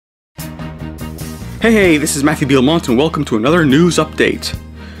Hey, this is Matthew B. Lamont and welcome to another news update.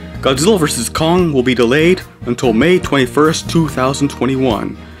 Godzilla vs. Kong will be delayed until May 21st,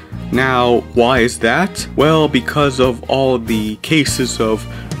 2021. Now, why is that? Well, because of all the cases of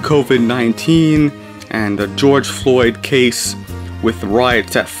COVID-19 and the George Floyd case with the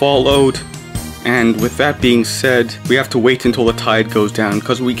riots that followed. And with that being said, we have to wait until the tide goes down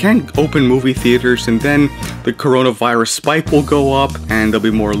because we can't open movie theaters and then the coronavirus spike will go up and there'll be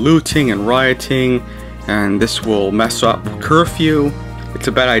more looting and rioting and this will mess up curfew. It's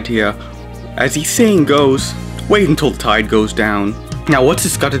a bad idea. As the saying goes, wait until the tide goes down. Now what's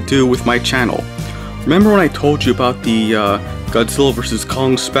this got to do with my channel? Remember when I told you about the Godzilla vs.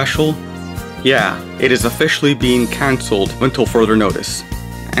 Kong special? Yeah, it is officially being cancelled until further notice.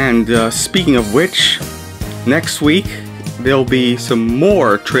 And speaking of which, next week there'll be some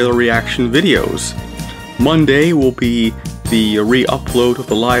more trailer reaction videos. Monday will be the re-upload of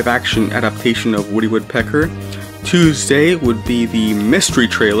the live-action adaptation of Woody Woodpecker. Tuesday would be the mystery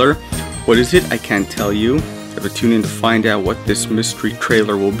trailer. What is it? I can't tell you. You have to tune in to find out what this mystery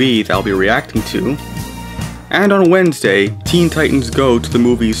trailer will be that I'll be reacting to. And on Wednesday, Teen Titans Go to the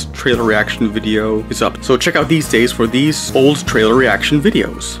Movies trailer reaction video is up, so check out these days for these old trailer reaction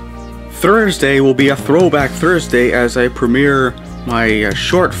videos. Thursday will be a throwback Thursday as I premiere my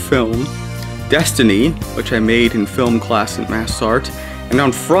short film, Destiny, which I made in film class at MassArt. And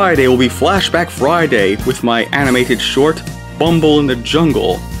on Friday will be Flashback Friday with my animated short, Bumble in the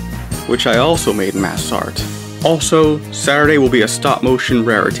Jungle, which I also made in MassArt. Also, Saturday will be a stop-motion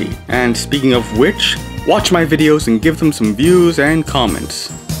rarity. And speaking of which, watch my videos and give them some views and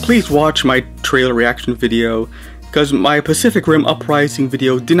comments. Please watch my trailer reaction video, because my Pacific Rim Uprising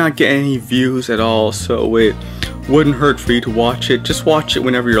video did not get any views at all, so it wouldn't hurt for you to watch it. Just watch it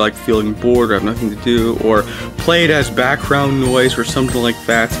whenever you're like feeling bored or have nothing to do, or play it as background noise or something like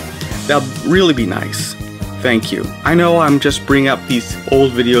that. That'd really be nice. Thank you. I know I'm just bringing up these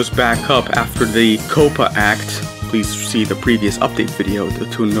old videos back up after the COPA Act. Please see the previous update video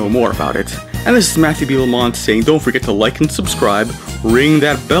to know more about it. And this is Matthew B. Lamont saying don't forget to like and subscribe, ring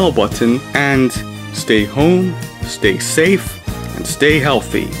that bell button, and stay home, stay safe, and stay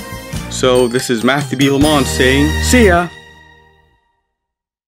healthy. So this is Matthew B. Lamont saying, see ya!